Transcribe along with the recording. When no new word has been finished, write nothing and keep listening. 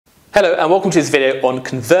Hello and welcome to this video on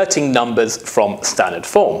converting numbers from standard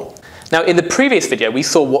form. Now in the previous video we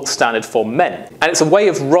saw what standard form meant, and it's a way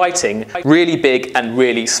of writing really big and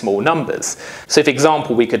really small numbers. So for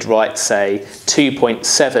example we could write say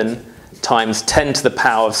 2.7 times 10 to the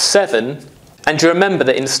power of 7, and you remember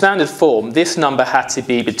that in standard form this number had to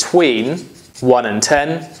be between 1 and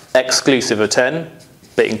 10, exclusive of 10,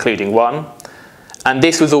 but including 1. And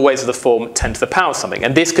this was always of the form 10 to the power of something.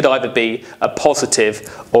 And this could either be a positive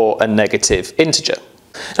or a negative integer.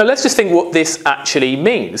 Now let's just think what this actually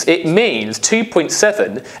means. It means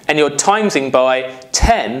 2.7 and you're timesing by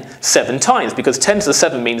 10 7 times, because 10 to the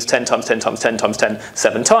 7 means 10 times 10 times 10 times 10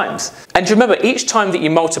 7 times. And remember, each time that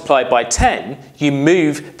you multiply by 10, you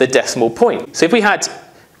move the decimal point. So if we had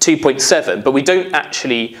 2.7, but we don't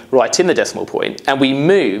actually write in the decimal point, and we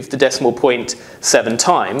move the decimal point 7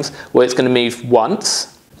 times, well, it's going to move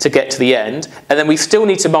once to get to the end, and then we still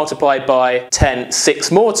need to multiply by 10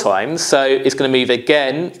 6 more times, so it's going to move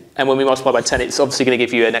again, and when we multiply by 10, it's obviously going to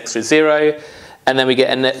give you an extra 0, and then we get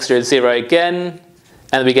an extra 0 again,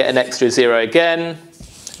 and then we get an extra 0 again,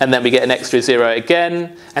 and then we get an extra 0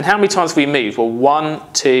 again. And how many times have we moved? Well, 1,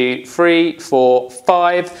 2, 3, 4,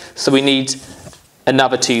 5, so we need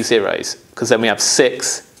another 2 zeros, because then we have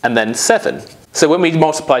 6 and then 7. So when we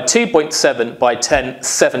multiply 2.7 by 10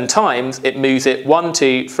 7 times, it moves it 1,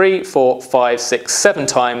 2, 3, 4, 5, 6, 7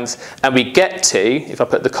 times, and we get to, if I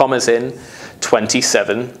put the commas in,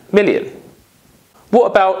 27 million. What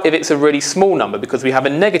about if it's a really small number, because we have a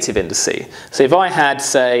negative indice? So if I had,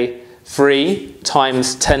 say, 3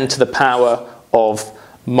 times 10 to the power of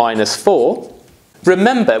minus 4,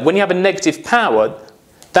 remember, when you have a negative power,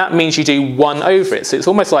 that means you do 1 over it. So it's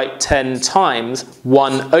almost like 10 times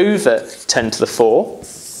 1 over 10 to the 4.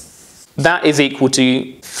 That is equal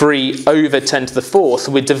to 3 over 10 to the 4. So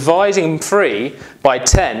we're dividing 3 by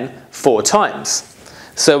 10 4 times.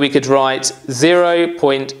 So we could write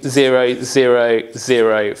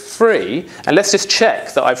 0.0003. And let's just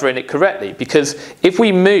check that I've written it correctly. Because if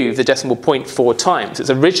we move the decimal point 4 times, it's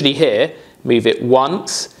originally here, move it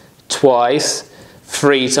once, twice,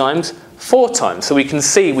 3 times, 4 times. So we can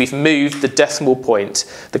see we've moved the decimal point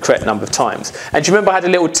the correct number of times. And do you remember I had a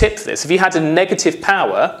little tip for this? If you had a negative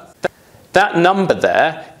power, that number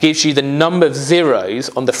there gives you the number of zeros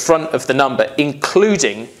on the front of the number,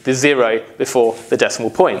 including the 0 before the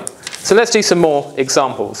decimal point. So let's do some more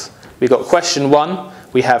examples. We've got question 1.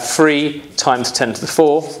 We have 3 times 10 to the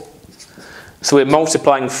 4. So we're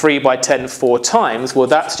multiplying 3 by 10 4 times. Well,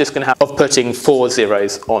 that's just going to have of putting 4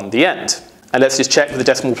 zeros on the end. And let's just check the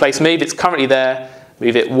decimal place move. It's currently there.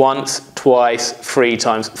 Move it once, twice, 3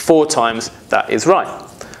 times, 4 times. That is right.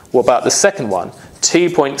 What about the second one?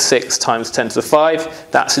 2.6 times 10 to the 5.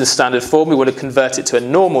 That's in standard form. We want to convert it to a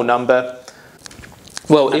normal number.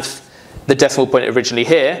 Well, if the decimal point originally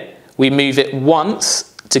here, we move it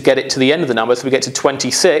once to get it to the end of the number, so we get to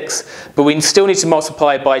 26. But we still need to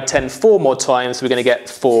multiply by 10 4 more times, so we're going to get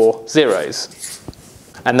 4 zeros.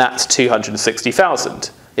 And that's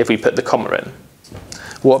 260,000. If we put the comma in.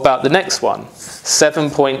 What about the next one?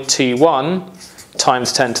 7.21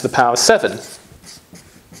 times 10 to the power 7.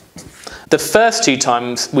 The first 2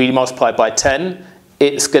 times we multiply by 10,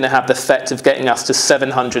 it's going to have the effect of getting us to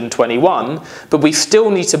 721, but we still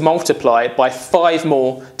need to multiply by 5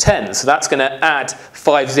 more 10s, so that's going to add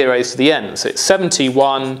 5 zeros to the end. So it's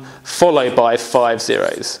 71 followed by 5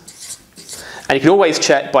 zeros. And you can always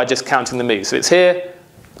check by just counting the moves. So it's here,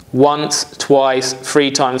 once, twice,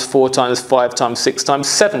 3 times, 4 times, 5 times, 6 times,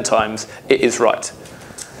 7 times, it is right.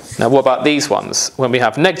 Now what about these ones? When we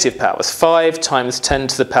have negative powers, 5 times 10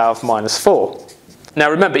 to the power of minus 4. Now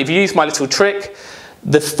remember, if you use my little trick,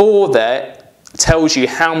 the 4 there tells you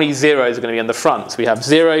how many zeros are going to be on the front. So we have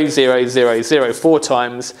 0, 0, 0, 0 4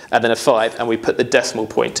 times, and then a 5, and we put the decimal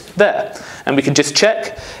point there. And we can just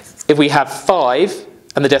check if we have 5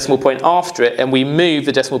 and the decimal point after it, and we move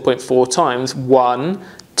the decimal point 4 times, 1,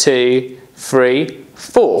 2, 3,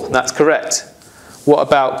 4. That's correct. What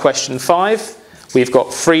about question 5? We've got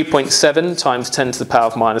 3.7 times 10 to the power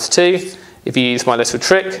of minus 2. If you use my little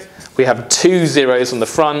trick, we have 2 zeros on the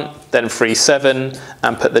front, then 3, 7,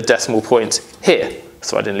 and put the decimal point here.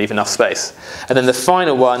 So I didn't leave enough space. And then the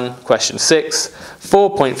final one, question 6,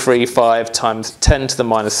 4.35 times 10 to the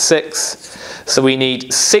minus 6. So we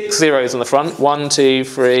need 6 zeros on the front, 1, 2,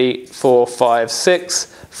 3, 4, 5, 6,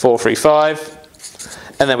 4, 3, 5.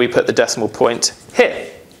 And then we put the decimal point here.